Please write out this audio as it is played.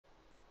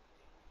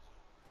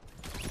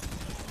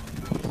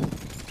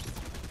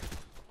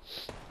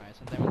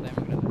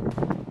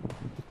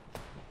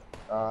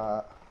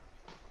Uh,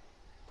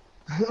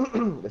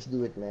 let's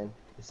do it, man.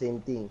 The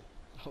same thing.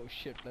 Oh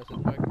shit,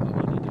 doesn't work. Oh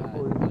my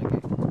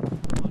god.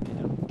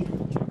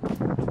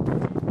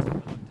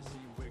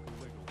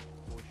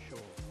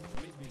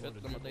 Shit,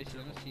 namatay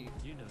sila na si...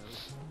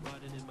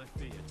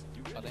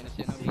 Patay na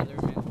siya ng Miller,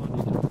 man.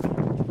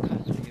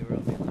 Zero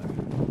Miller.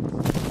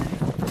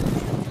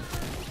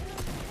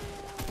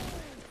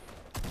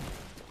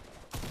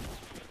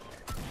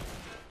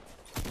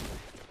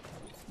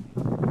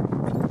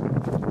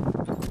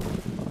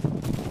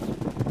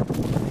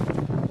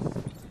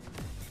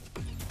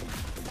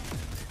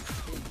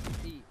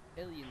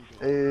 Alien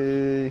game.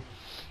 Eh.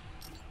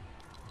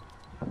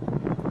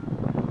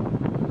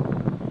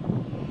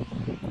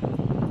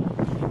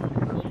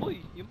 Oh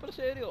boy, yung pala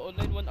seryo,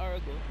 online 1 hour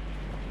ago.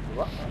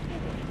 Diba?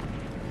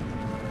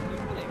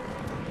 Yung pala eh.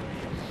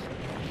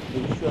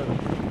 Station.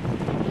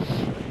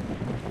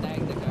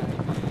 Tag the guy.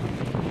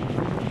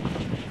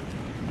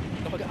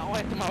 Kapag ako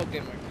ay tumawag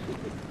kay Mark.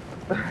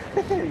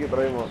 Sige,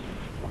 try mo.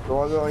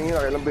 Tumaga ka ngayon,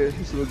 kailang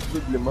beses,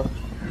 sunod-sunod, 5.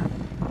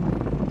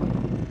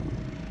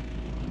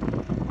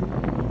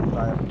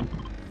 Tayo.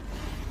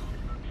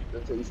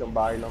 Doon sa isang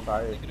bahay lang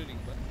tayo.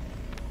 Nagre-ring ba?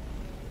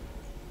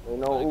 May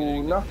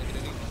nauuna.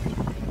 Nagre-ring ba?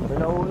 May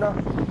nauuna.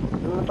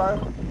 Doon na tayo.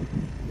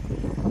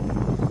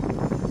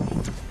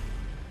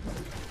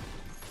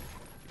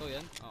 Ito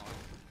yan? Okay.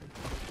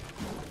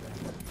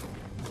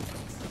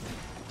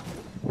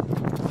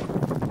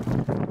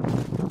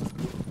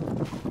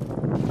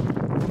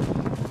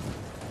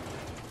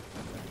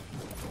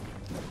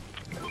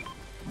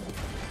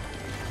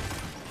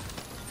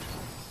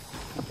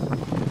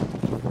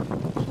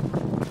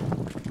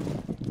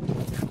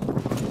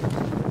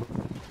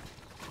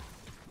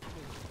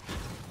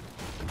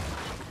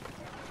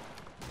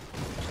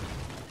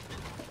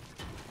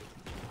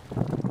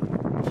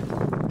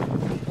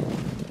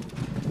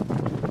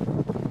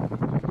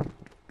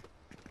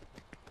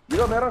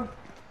 Dito, meron.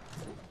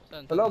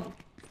 Saan? Sa loob.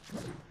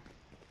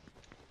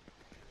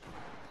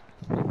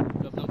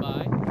 Loob ng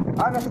bahay?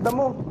 Nasa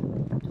damo.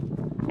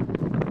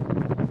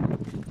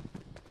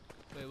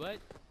 Wait, what?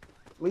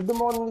 May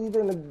damo ko dito.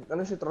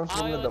 Ano siya,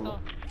 transform na damo.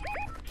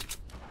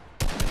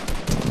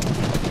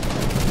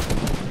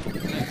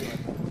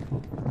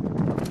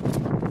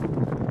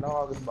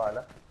 Nakakagas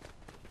bala.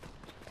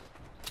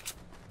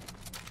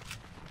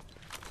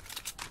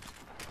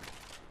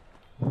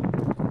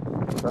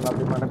 Saan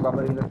natin mga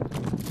nagbabalilan?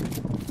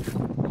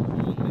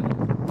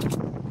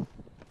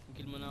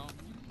 Kill mo na ako.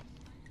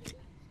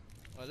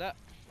 Wala.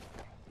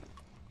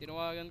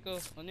 Tinawagan ko.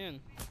 Ano yun?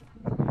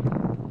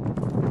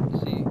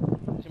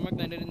 Si Mark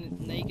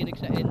nakikinig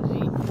sa NZ.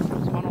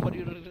 So ano ba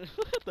yun?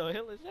 What the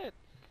hell is that?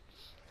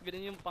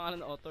 Ganun yung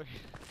pangalan ng author.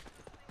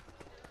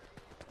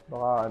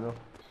 Baka ano,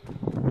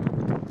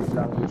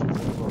 language is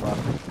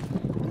incorrect.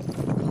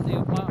 Hindi,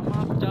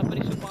 mga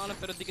Japanese yung pangalan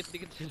pero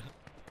dikit-dikit sila.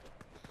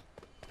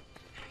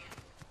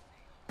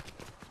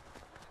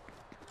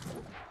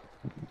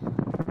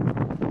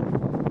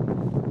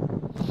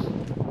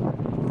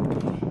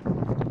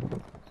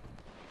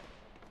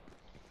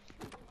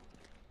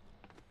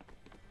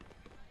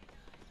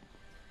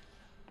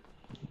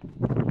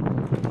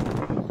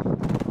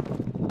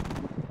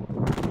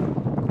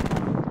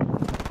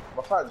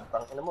 Basag,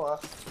 tangin na mo ha.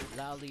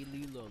 Lali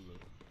Lilolo.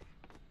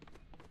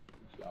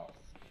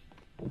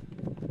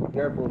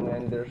 Careful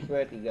man, they're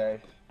sweaty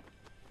guys.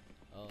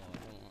 Oh,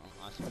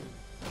 ang aso.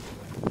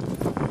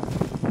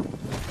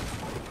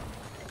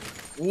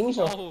 Minis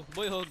oh. Oh,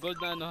 boy, gold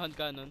na ano, hand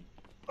cannon.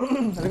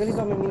 Halika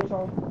dito, may minis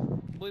ako.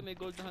 Boy, may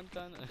gold na hand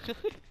cannon.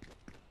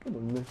 Ano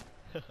na?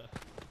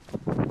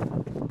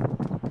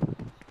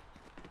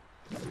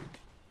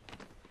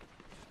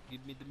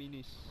 Give me the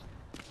minis.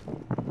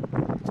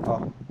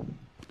 Oh.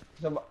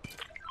 Isa ba?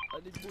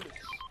 I need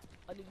bullets.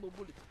 I need more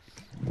bullets.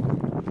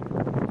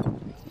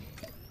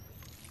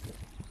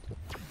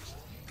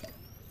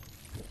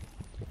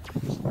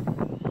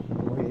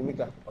 Mahimik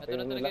ka. Ito Patayin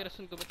na mo talaga nila. yung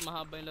rason ko ba't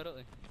mahaba yung laro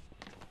eh.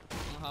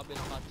 Mahaba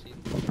yung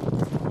cutscene.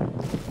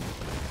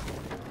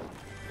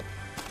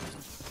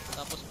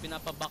 Tapos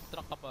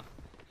pinapa-backtrack ka pa.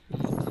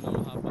 Gusto mo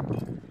mahaba.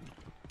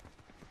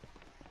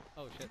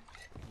 Oh shit.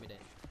 Give me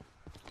that.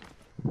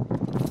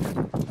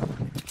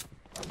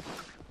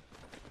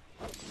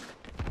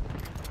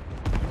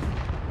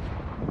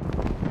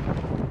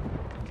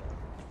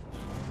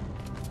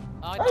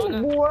 Ah, Ay, ito na.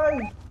 buhay!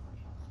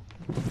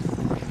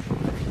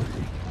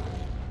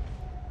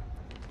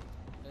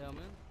 Kaya mo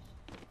yun?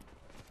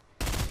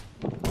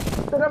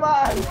 Ito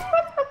naman!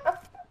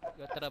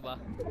 Tara ba?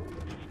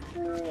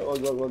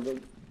 Wag. Oo.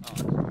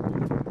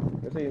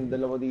 Kasi yung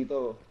dalawa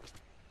dito.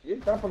 Sige,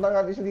 tara, punta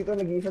natin sa dito.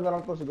 Nag-iisa na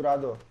lang to,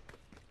 sigurado.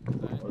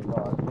 Alright. Or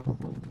not.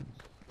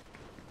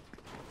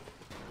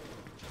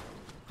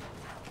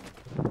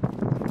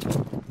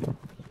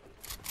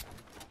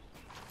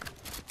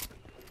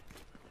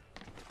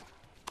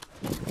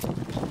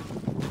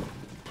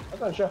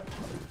 Asan siya?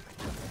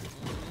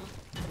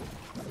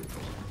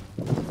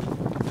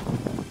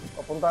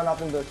 Papunta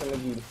natin doon sa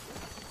nag-heal.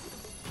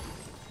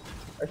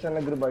 Ay, siya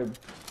nag-revive.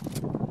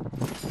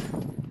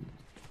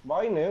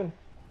 Bakit na yun?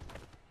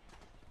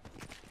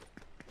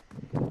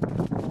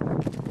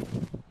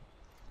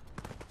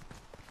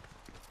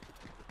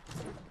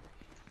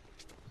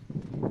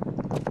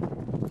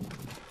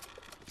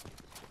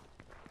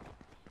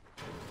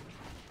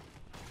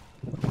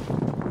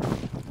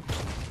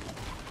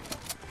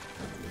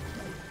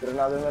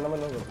 panalo na naman.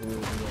 No?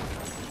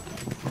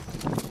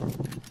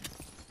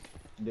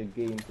 The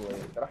gameplay.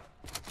 Tara.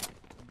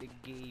 The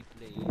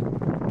gameplay.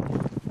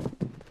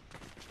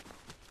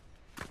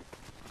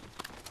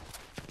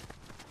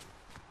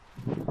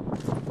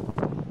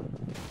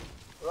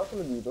 Wala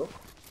sila dito.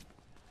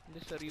 Hindi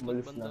sa reboot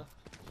Balis banda. na.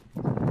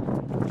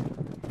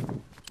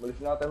 Balis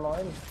natin mga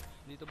yun.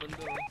 Dito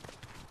banda oh.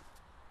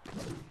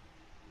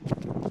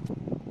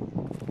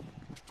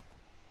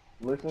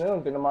 Balis na yun.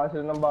 Tinamaan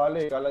sila ng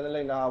bale. Kala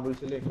nila inahabol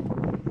sila eh.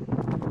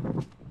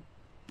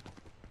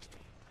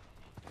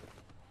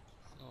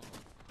 Oo.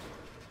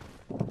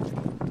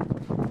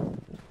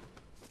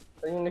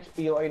 Saan yung next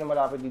POI na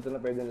malapit dito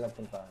na pwede nilang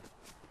puntahan?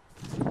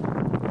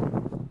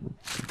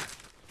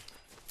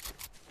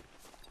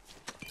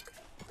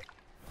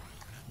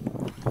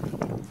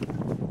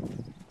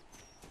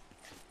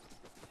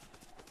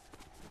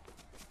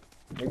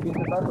 May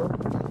pizza tayo.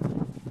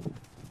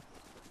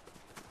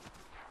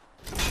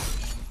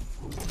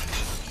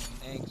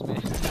 Thanks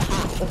man.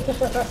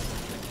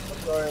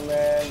 Sorry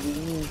man,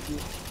 easy.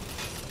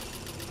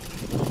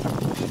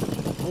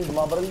 Uy,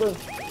 bumabarang dun.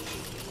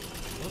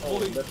 Oh,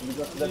 Boy. that's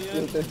because that's Ayan.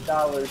 tilted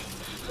towers.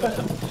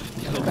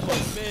 Come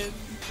on man.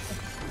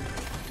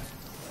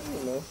 Ano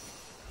no?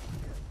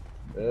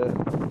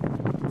 Uy,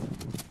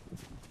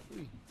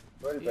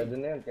 Well, pwede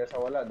na yun, kesa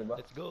wala, di ba?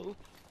 let's go.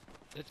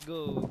 Let's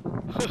go.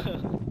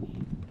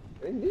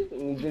 Eh, hindi,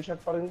 needle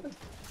shot pa rin ito.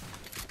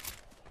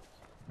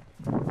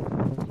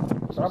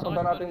 Saka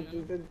punta natin yung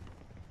tilted.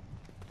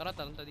 Tara,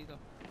 taranta dito.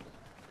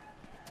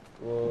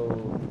 Wow.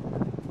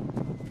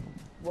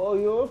 Wow,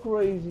 you're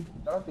crazy.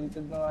 Tara,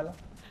 tilted na nga lang.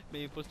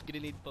 May post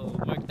grenade pa oh.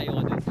 Mark tayo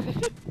ka dun.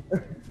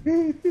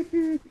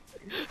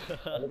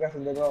 Ano ka,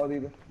 sundan ako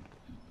dito.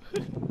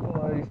 No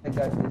worries, I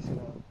got this, you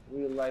know.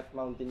 Real life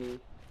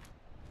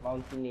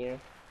mountaineer.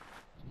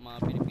 Mga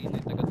Pilipino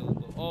yung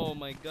taga-tubo. Oh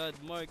my god,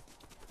 Mark.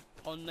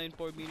 Online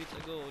 4 minutes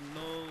ago.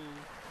 No.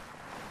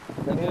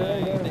 Kanina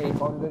lang yun, eh,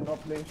 content of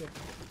place.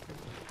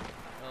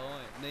 Oo,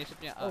 naisip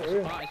niya. Oh, Isa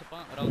eh. pa, isa pa.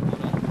 Round 2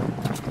 round.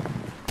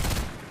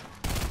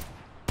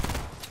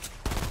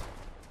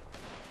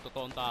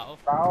 Totoong tao.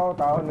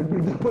 Tao,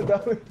 nag-video mo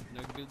dami.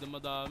 Nag-build na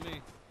madami.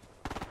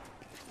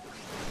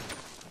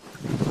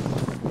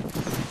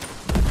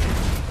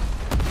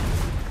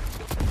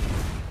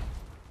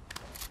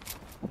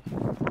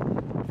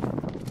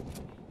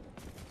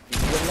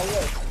 Bigyan lang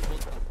yan.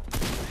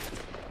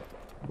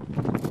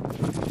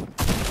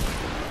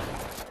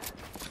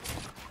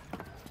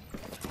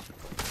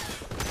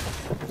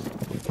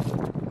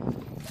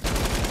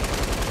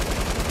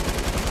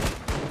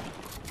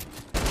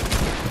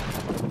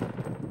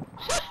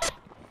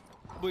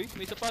 Boy,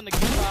 may isa pa.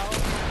 Nag-build pa ako.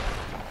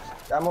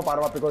 Kaya mo, para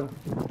mapikon.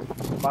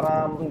 Para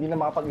hindi na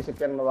makapag-isip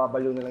yan,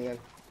 mababaliw na lang yan.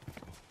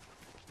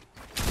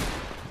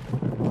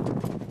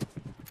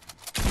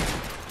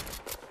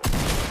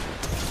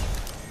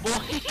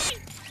 Boy!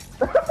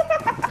 Come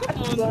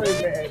on, Sorry,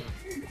 man. man.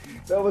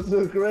 That was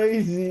so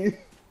crazy.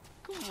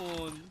 Come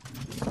on.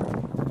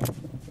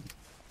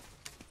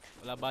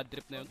 Wala bad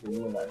trip na yun. Hindi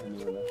mo na.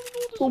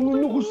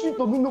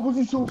 Tangin na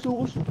kasi, sausaw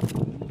kasi.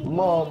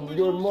 Mom,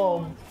 your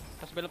mom.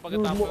 Tapos bilang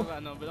pagkatapos ka,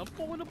 ano, bilang,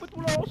 po, wala ba't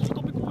wala ako sa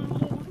tabi ko yun?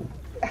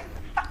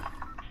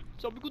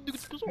 Sabi ko,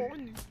 dikit ko sa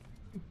akin eh.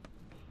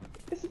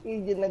 Kasi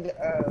KJ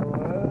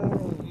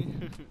nag-aaway.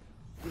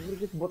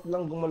 Ibigit bot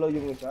lang gumalaw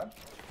yung isa.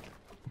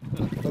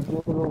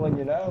 Pagtutulungan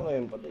nyo na,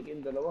 ngayon patay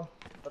kayong dalawa.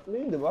 Tatlo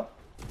yun, di ba?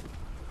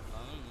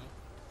 Ano?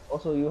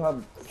 Also, you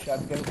have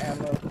shotgun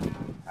ammo.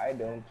 I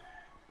don't.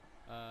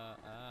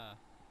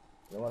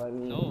 You know what I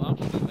mean? No,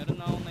 actually, meron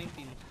na akong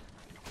 19.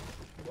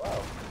 Wow.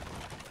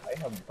 I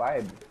have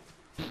 5.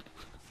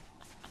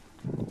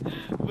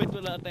 Wait,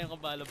 wala tayong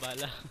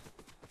kabala-bala.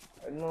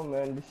 I don't know,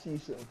 man. This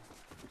season.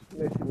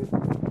 Let's do it.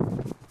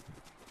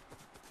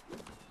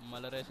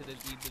 Mala Resident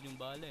Evil yung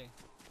bala eh.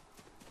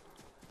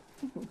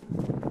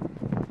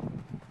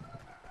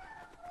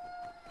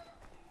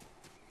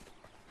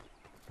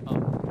 Oh,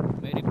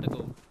 may rip to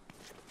go.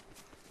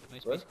 May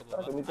space ka ba?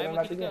 Tara, gamitin Ay, na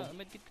natin yan.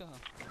 medkit ka ha.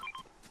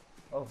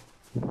 Oh,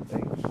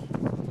 thanks.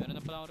 Meron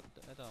na pala akong rip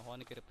to. Ito, kuha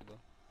ni rip to go.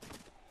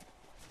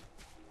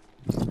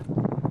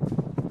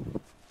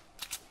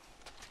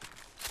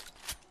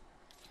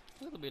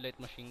 Ano to ba yung light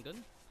machine gun?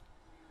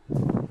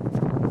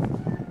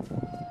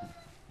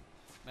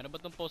 Meron ba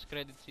tong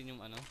post-credit scene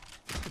yung ano?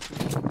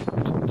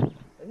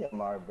 Ano yung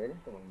Marvel?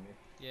 Come on, man.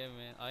 Yeah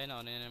man, ayun na,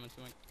 ano yun naman si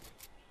Mark.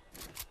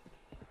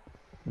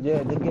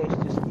 Yeah, the guy's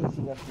just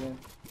teasing us, man.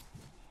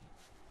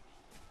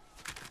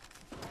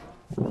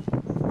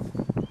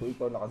 Kung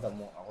ikaw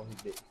nakadamo, ako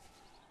hindi.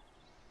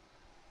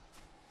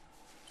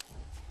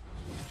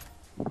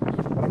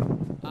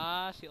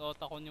 Ah, si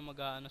Otakon yung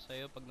mag-aano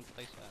sa'yo pag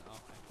nagtatay sa ano,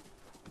 okay.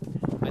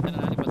 Ay, tara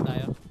na, lipat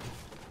tayo.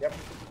 Yep.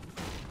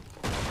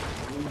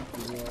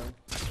 Easy, man.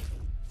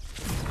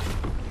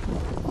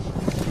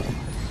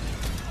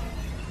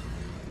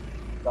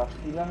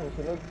 Dusty na, yung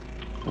sunod.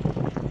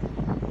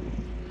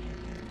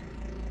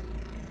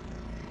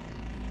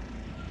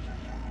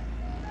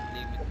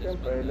 Limitless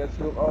Siyempre, banda. let's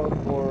look out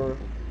for,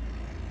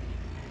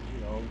 you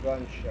know,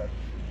 gunshots.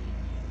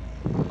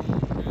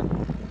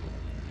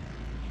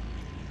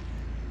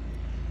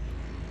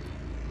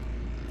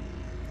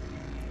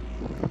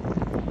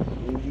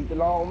 Dito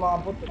lang ako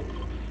umabot.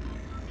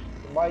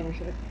 Bahay ni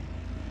Shrek.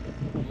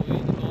 Uy,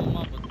 dito ako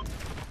umabot.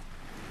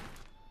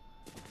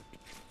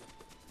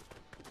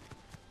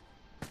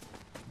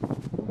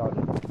 Punta ko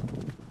dito.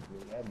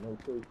 I have no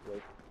choice,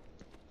 right?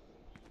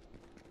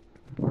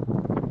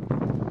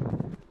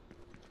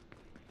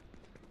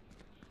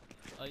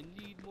 I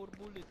need more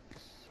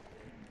bullets.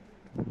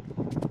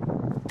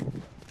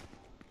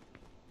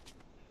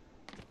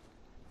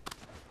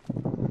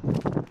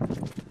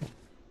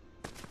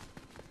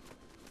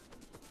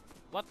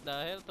 What the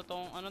hell?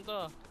 Totoong ano to?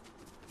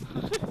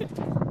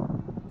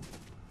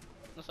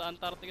 Nasa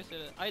Antarctica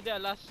sila. Ay, di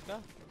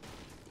Alaska.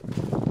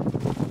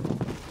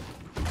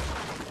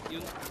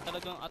 Yung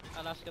talagang at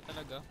Alaska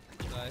talaga.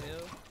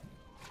 Dahil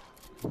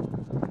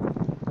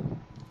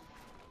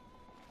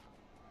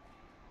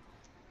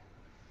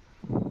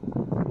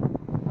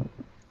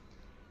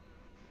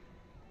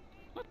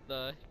what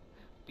the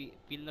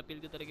feel na feel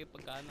ko talaga yung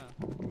pagka ano.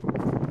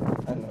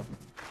 Ano?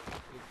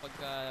 Yung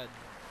pagka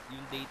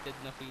yung dated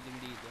na feeling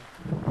dito.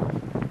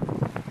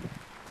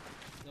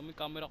 May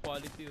camera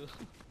quality oh.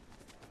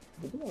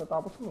 Dito mo,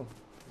 natapos mo.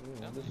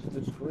 Yeah.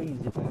 This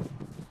crazy, man.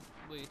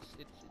 Boy, it's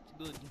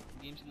good.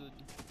 Game's good.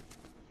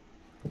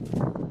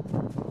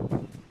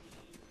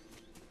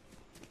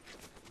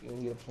 Yung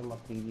hirap siya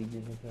makilig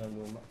yun sa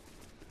luma.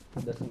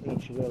 Doesn't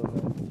age well,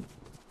 man.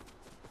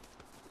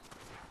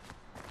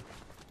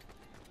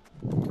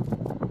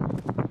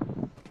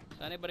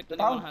 Sana ibalik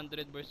na yung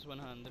 100 versus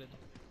 100.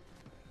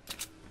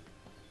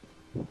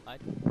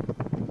 Kahit?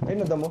 Ay,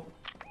 nadamo.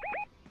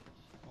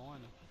 Oo nga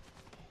no.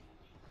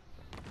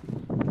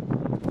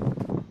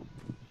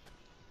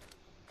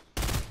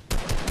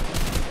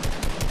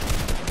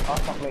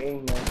 Fuck, may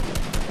aim, man.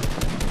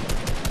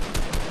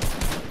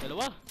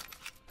 Dalawa!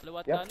 Dalawa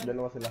at Yep, kanan.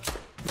 dalawa sila.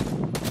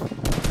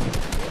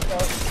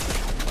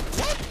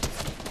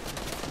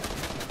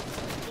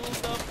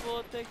 Hold up,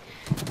 putek.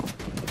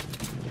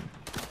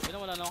 Yun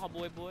lang, wala na akong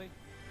kabuhay-buhay.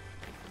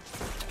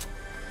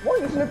 Boy,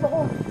 naslip ako!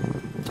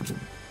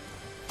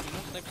 Sino?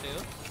 Snipe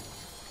sa'yo?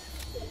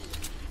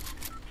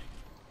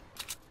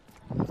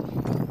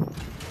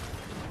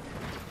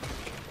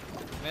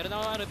 Meron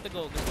ako rip to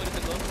go. Gusto mo rip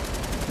to go?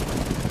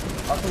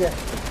 Ah, sige.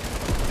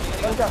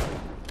 Saan ka?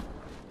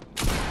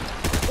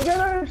 Sige,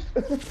 nurse!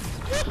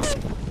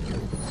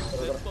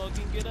 Let's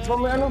fucking get out Diba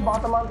may ano,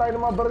 baka tamaan tayo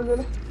ng mga baril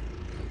nila.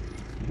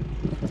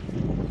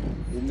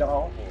 Yun lang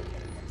ako.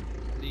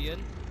 Hindi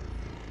yan.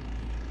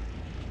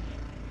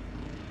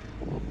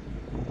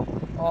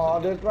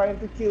 Oh, they're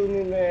trying to kill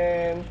me,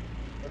 man.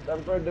 But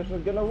I'm afraid that's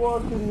not gonna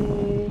work to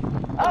me.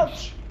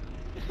 Ouch!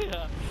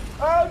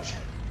 Ouch!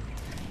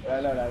 No,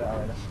 okay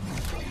na.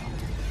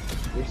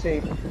 You're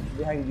safe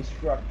behind this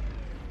truck.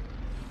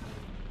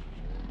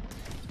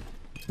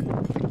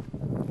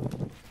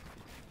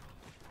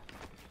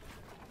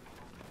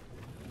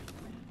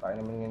 Kaya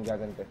naman yung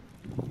gagante.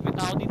 May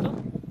tao dito?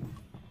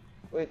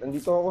 Wait,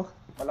 andito ako.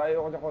 Malayo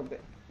ako ng konti.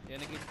 Kaya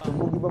nag-hit pa ako.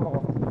 Subugi ba ako?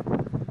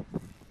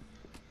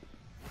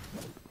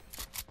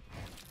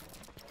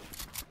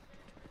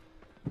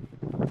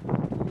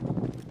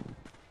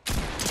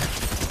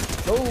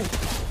 No!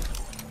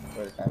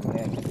 Well, time na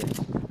yan.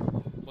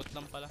 Bot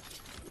lang pala.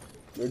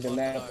 You're the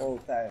man of all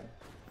time.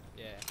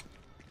 Yeah.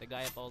 The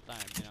guy of all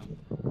time, you know?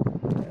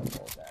 Man of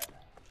all time.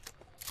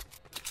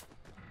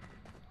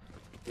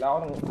 Wala ako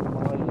ng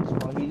mga heals,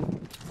 mga heal.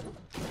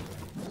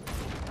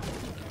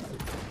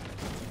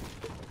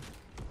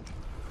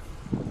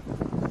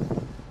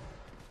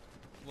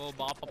 Wow,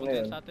 baka papunta Ano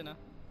yan yan? sa atin ah.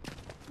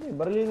 Hindi,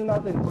 barilin na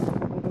natin.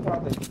 Punta sa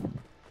atin.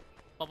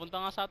 Papunta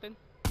nga sa atin.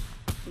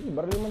 Sige,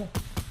 barilin mo na.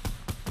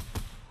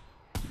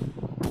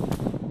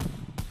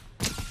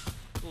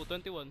 Oo,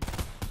 21.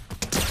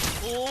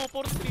 Oo,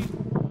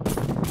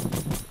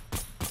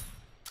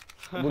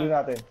 43. Bulin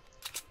natin.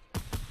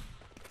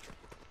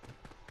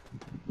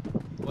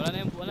 Wala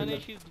na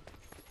yung shield.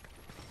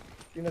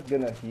 You're not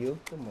gonna heal?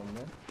 Come on,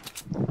 man.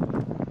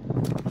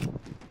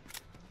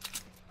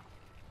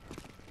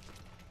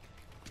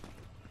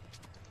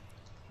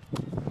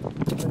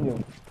 Ano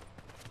yun?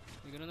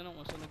 May gano'n na lang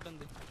kung saan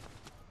nagland eh.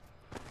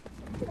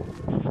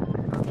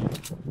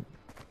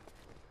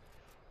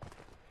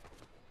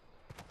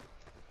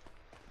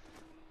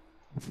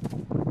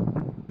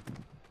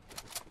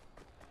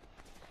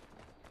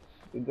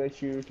 You guys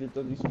seriously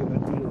thought he's gonna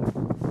heal?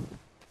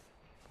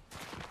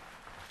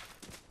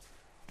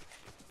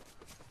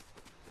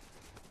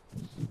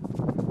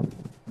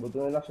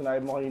 Buto na lang, sinabi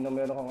mo kanina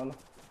meron kang ano.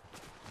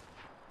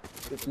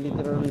 It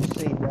literally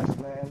saved us,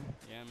 man.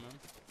 Yeah, man.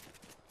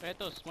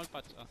 Eto, small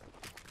pots ah.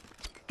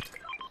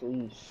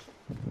 Please.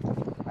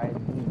 I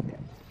need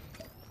that.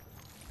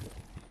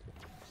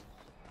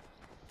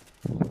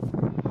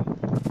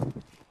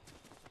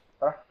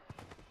 Tara.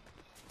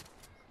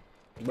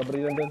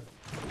 Magbabarilan dun.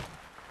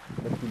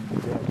 Let's be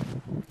there.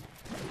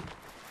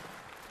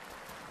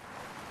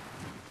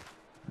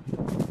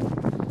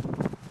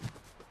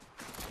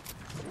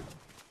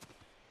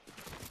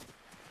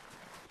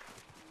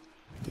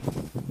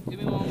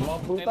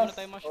 Kaya muna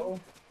tayo mushroom. Oo.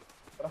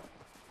 Tara.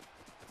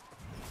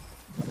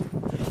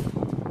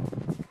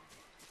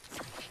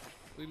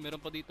 Uy, meron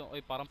pa dito.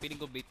 Uy, parang piling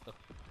ko bait to.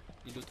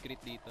 Yung loot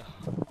crate dito.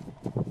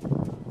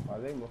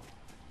 Malay mo.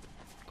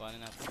 Kuha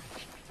na natin.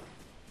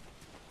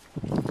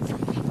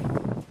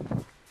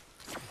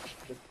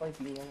 That's fine,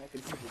 tingnan natin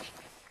dito.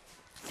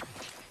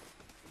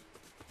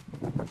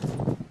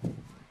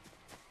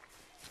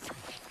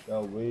 The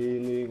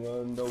wailing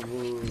on the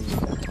wood.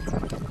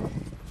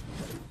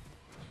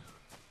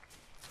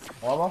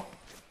 Mukha mo?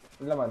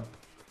 Yung laman?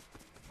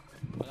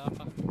 Wala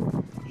pa.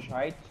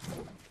 Shite?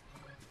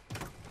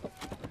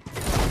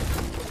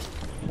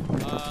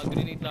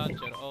 Grenade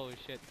launcher. Oh,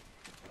 shit.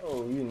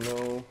 Oh, you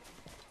know.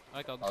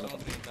 Ay, ikaw gusto mo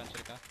grenade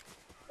launcher ka?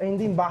 Ay,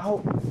 hindi, baho.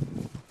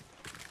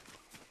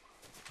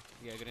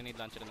 Sige, grenade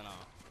launcher na lang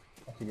ako.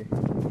 Sige.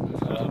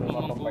 Alam mo Mga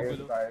mang pampayo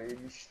Google. tayo.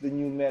 It's the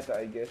new meta,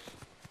 I guess.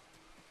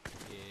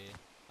 Yeah,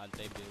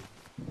 anti-build.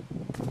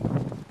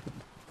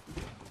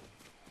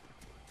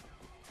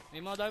 May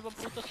mga dami pang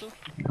putas oh.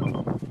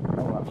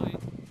 Oo nga. Uy.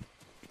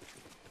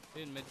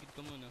 Ayun, medkit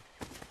ka muna.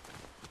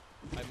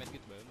 Ay,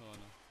 medkit ba yun o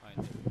ano? Ay,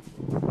 hindi.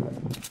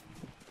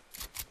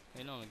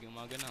 Ayun lang, naging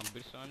umaga na. Ang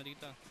bilis na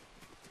dito.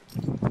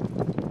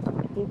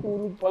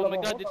 Tutulog Oh pala my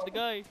god, ako. it's the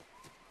guy!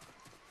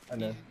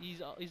 Ano?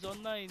 He's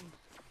online!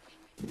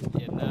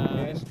 Yan na,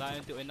 Okay. it's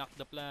time to enact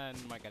the plan.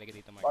 Mark, halika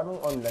dito, Mark. Paano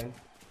online?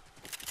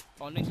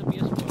 Online sa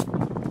PS4.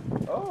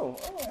 Oh,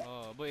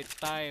 Oh, boy, it's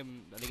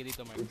time. Halika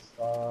dito, Mark. it's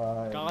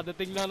fine.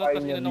 Kakadating lang, tas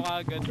Finally. inano ka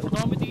agad. Ang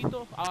dami dito.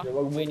 Ah,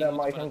 Huwag waiting muna, rooms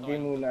pala isang to, game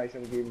ano. muna,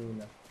 isang game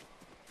muna.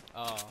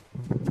 Oo.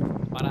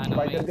 Para ano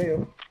Spider may... kayo.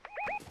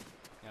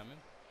 Yaman.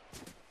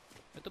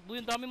 Ito po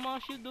yung daming mga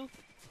shield oh.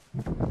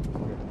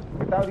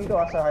 May tao dito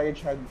sa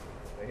hedgehog.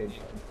 Sa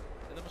hedgehog.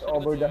 Ito pa So,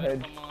 over the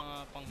head. Mga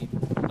panghip.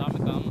 Dami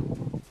kang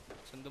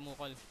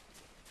sandumukal.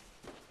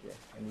 Yeah,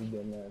 I need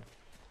them na.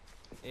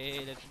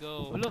 Eh, let's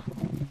go. Hello!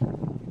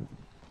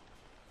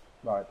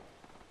 Bakit?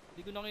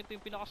 Hindi ko nakita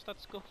yung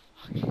pinaka-stats ko.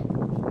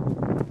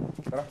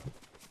 Tara.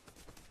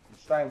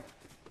 It's time.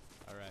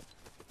 Alright.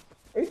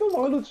 Eh, ito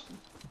mga loots.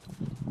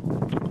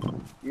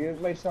 You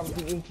may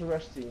something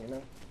interesting, you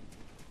know?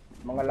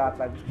 Mga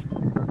latag.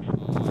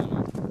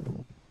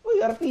 Uy,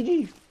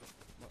 RPG!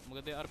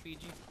 Maganda yung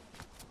RPG.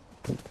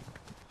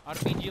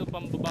 RPG yung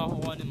pambabaho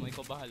ko ano mo,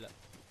 ikaw bahala.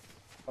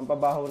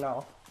 Pampabaho na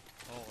ako.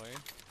 Okay.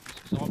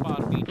 Gusto ko pa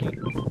RPG.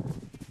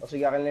 O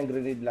sige, akin lang yung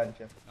grenade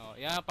launcher. Oh,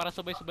 yeah, para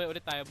sabay-sabay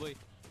ulit tayo, boy.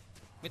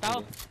 May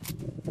tao!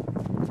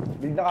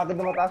 Build na kagad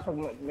na mataas pag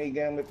may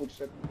gayang may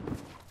footstep.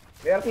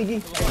 May RPG!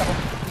 Kita ko.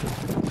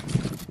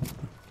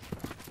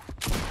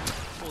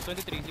 Oh, 23,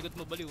 likod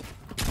mo, baliw.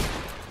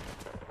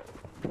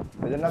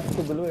 Pwede natin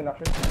ito guluhin,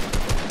 actually.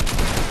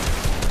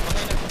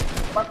 Okay na.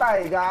 Patay,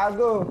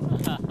 gago!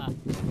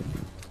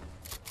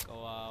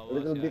 Kawawa A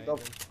little si bit Idol.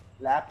 of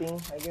lapping,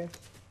 I guess.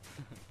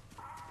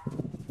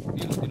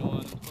 Hindi, tinuha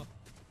nun pa.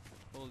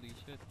 Holy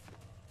shit.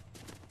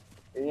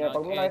 Yun nga,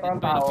 pag may Nag-edit nakita kang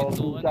pa yung tao, pintuan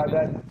build ka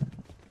agad.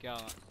 Kaya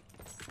nga.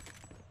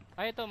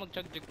 Ay, ito,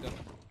 mag-chug-jug ka.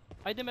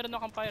 Ay, di, meron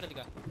akong fire, di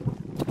ka?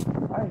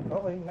 Ay,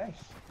 okay,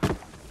 nice.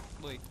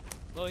 Boy.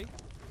 Boy.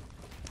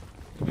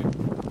 Come here.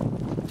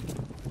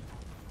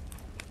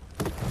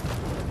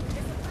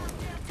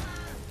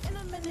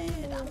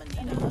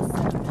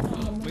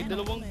 May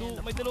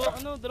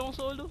dalawang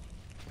solo.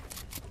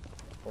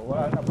 O,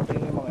 wala na, patay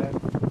na yung mga yan.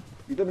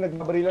 Dito,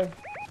 nagbabarilan.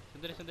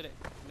 Sandali.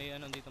 May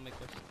ano dito, may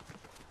quest.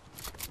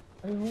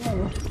 Ay, wala,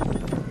 no?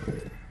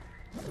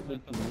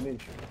 Ito.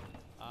 Damage.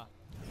 Ah.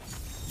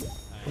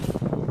 Ay,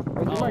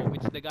 di, Mark. Oh,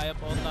 it's the guy of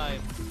all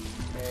time.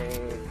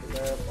 Hey,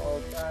 the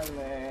all time,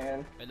 man.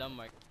 Kailan,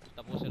 Mark?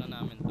 Tapusin na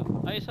namin to.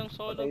 Ay, isang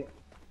solo.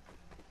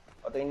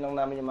 Patayin lang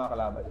namin yung mga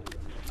kalaban.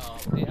 Oh,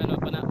 eh ano,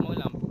 mo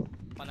lang.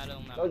 Panalo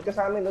lang namin. Load ka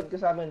sa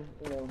amin,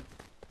 You know.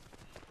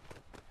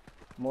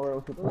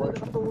 Moral support.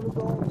 Nakatulog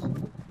ako.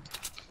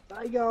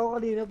 Naiga ako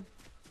kanina.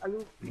 Ano?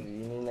 Yun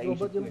yung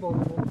Robot naisip yung ko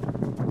phone ko.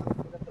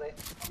 Pinapre.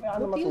 May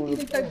ano Buti matulog hindi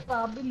ko. nag-time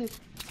travel eh.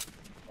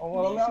 Oo,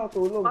 wala na ako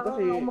tulog Parang kasi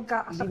ako hindi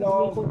magkakasakit na ako.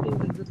 yung konting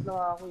nagdot lang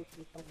ako eh.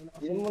 Kitang ina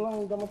kasi. Hindi mo lang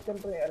gamot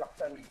siyempre,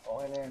 alaksan.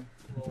 Okay na yan.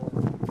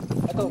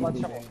 Ito,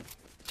 watch ako.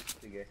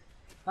 Sige.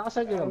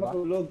 Nakasal nyo Kaya na ba?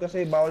 matulog kasi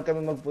bawal kami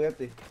magpuyat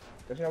eh.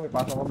 Kasi kami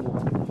pasok ko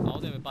bukas. Ako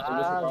din, may pasok.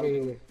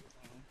 Okay.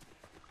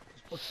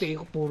 Pagtake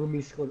ko puro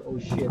miss call. Oh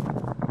shit.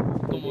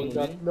 Come on, I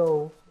don't man. know.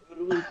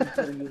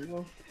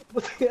 Ayun,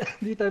 Buti nga,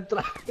 hindi time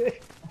travel.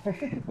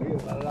 Ayun,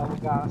 para lang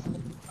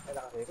magkakasakit.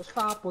 Kailangan kasi. Tapos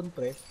kahapon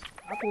pre,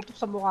 natutok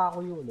sa mukha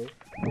ko yun eh.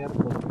 Meron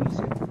ko,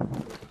 freezer.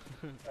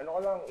 Ano ka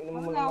lang, inom Parang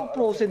mo na akong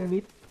frozen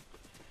meat.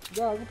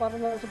 Gago, parang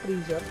lang sa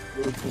freezer.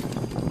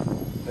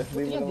 Let's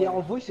Buti mo nga, di ako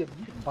voice eh.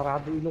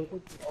 Parado ilong ko.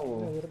 Oo.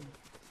 Mahirap.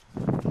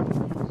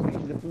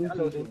 The flu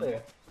Hello din season. to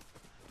eh.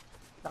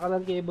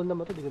 Nakalang cable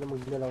naman to, di ko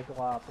naman ginalaw to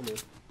kahapon eh.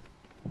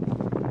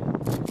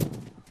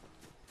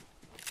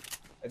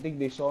 I think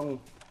they saw me.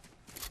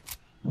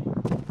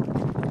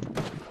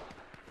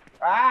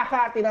 Ah!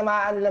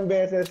 Tinamaan ilang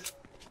beses.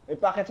 May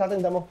packet sa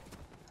atin, damo.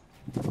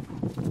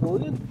 Oo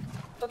yun.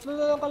 Tatlo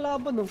na lang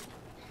kalaban oh.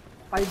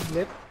 5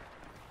 left.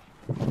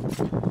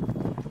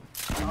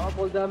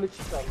 Full damage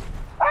siya.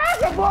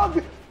 Kabog!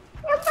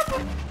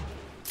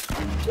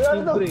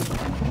 Ano to? Break.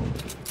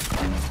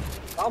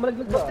 Baka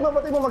malaglag ba?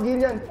 Pati mo mag-heal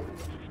yan.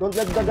 Don't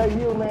let the guy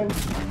heal, man.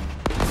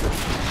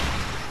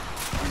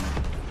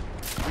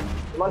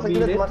 Tumakas sa gilid,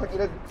 Gilid? tumakas sa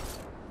gilid.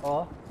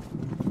 Oo.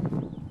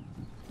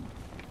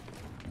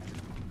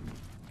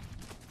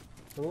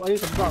 Ayun,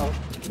 sabi ba oh.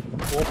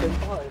 Open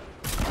pa ka eh.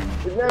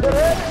 It never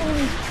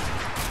ends!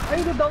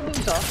 Ayun, na-down yung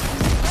isa. Ah,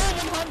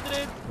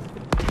 100!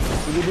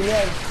 Sige din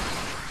yan.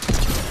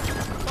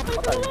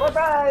 Patay mo!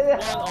 Patay!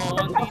 Oh,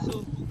 1v2.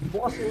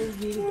 Bukas yung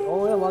gilid.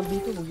 Oo, yan,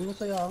 1v2. Huwag mo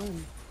sayangin.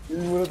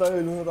 Heal muna tayo,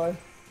 heal muna tayo.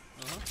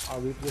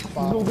 Witness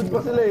pa. Susugod pa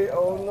sila eh.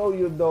 Oh no,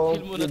 you don't.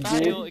 Kill muna You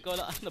tayo. did. Ikaw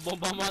lang.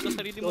 Nabomba mo ata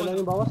sarili mo. Ikaw lang no?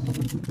 yung bawas.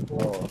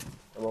 Oo.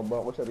 Nababa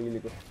ko sarili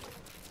ko.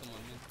 Come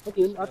on, man. What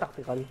yun? Ah,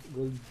 tactical.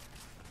 Gold.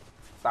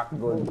 Tack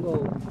gold. Oh,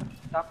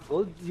 Tap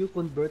gold? You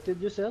converted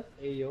yourself?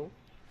 Ayo.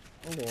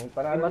 Hindi, Ay,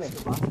 panalo na mas eh.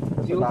 ba?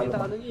 Hindi ko Talo kita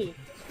pa. ano niya eh.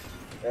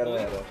 Pero,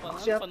 pero.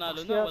 Panalo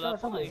na. Aksya, Wala pa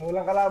sama nga eh. eh.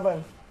 Walang kalaban.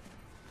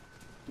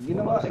 Sige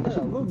na nga, eh kasi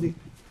gold eh.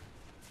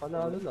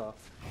 Panalo na.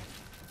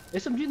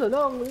 SMG na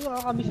lang. Yung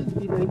nakakamiss yung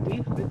D90.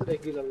 Red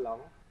regular lang.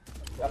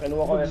 Kaya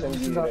kinuha ko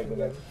SMG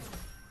regular.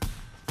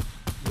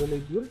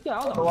 Grenade yun. Kaya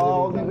ako Tawa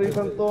ako din rin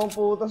ng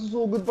tompo, tapos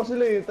susugod pa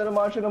sila eh.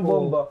 Tanamaan siya ng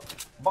bomba.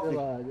 Bakit?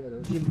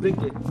 Team break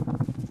eh.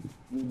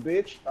 You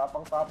bitch,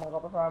 tapang-tapang ka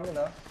pa sa amin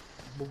ha.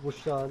 Bubush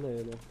siya na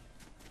eh. No?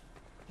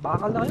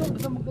 Bakal na kayo.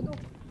 Basta magkano.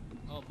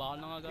 Oh, baka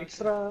na nga guys.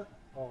 Extra.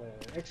 Okay.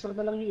 Extra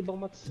na lang yung ibang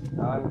mats.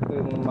 Saan ko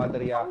yung mother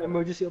Ang yakap.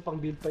 emergency o pang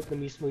build fight na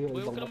mismo yung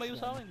Huwag ibang ka na mats. mayo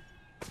sa akin.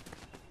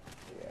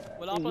 Yeah.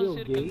 Wala ka Ay, pang yo,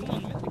 circle. gay. Come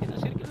on, man. Sige na,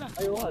 circle na.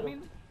 Ay, oo, I ano?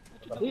 mean,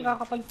 Hindi,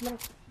 kakapalit lang.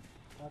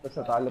 Tapos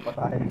natalo pa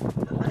tayo.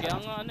 Kaya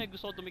nga ano eh,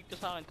 gusto ko tumig ka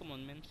sa akin. Come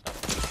on, man. Stop.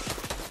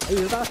 Ay,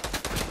 yung taas.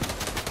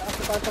 Taas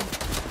na taas.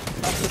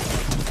 Taas na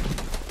taas.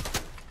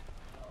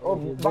 Oh,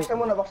 baksan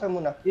muna, baksan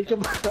muna. Dito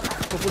ba?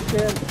 Pupus ka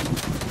yan.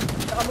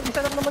 Saka mag-isa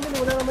lang naman yun.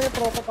 Wala naman yung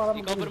tropa para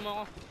I-cover mo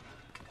ako.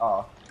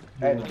 Oo.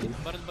 Ayun,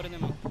 Baril-baril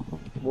naman.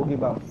 boogie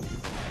bomb.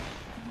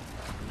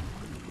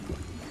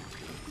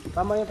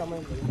 Tama yun, tama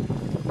yun.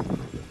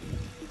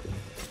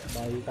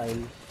 Buying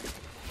time.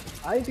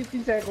 Ay,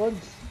 15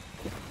 seconds.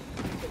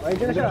 Ay,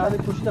 dyan na siya. Ano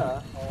push na ah.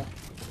 Oo.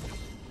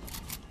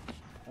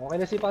 Okay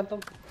na si Phantom.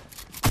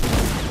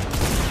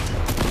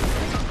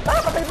 Ah,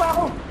 patay pa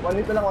ako! One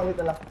hit na lang, one hit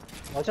na lang.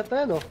 One shot na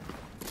yan oh.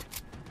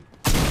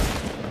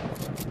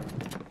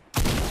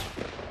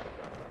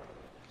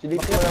 Silip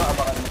mo lang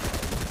abakan mo.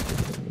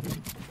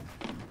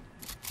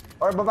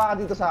 Or baba ka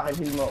dito sa akin,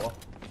 heal mo ako.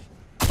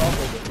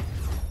 Okay.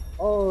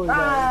 Oh, nice.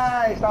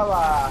 Nice!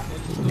 Tama!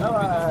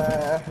 Tama!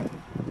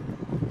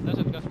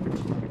 Nasaan ka?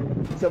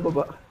 Sa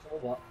baba. So,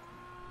 ba?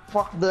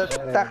 Fuck the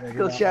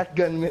tactical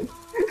shotgun, man.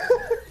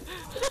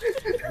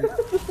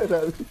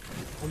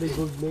 Oh, may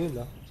gold na yun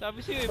ah. Sabi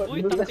sa'yo eh, boy,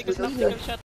 tactical shot.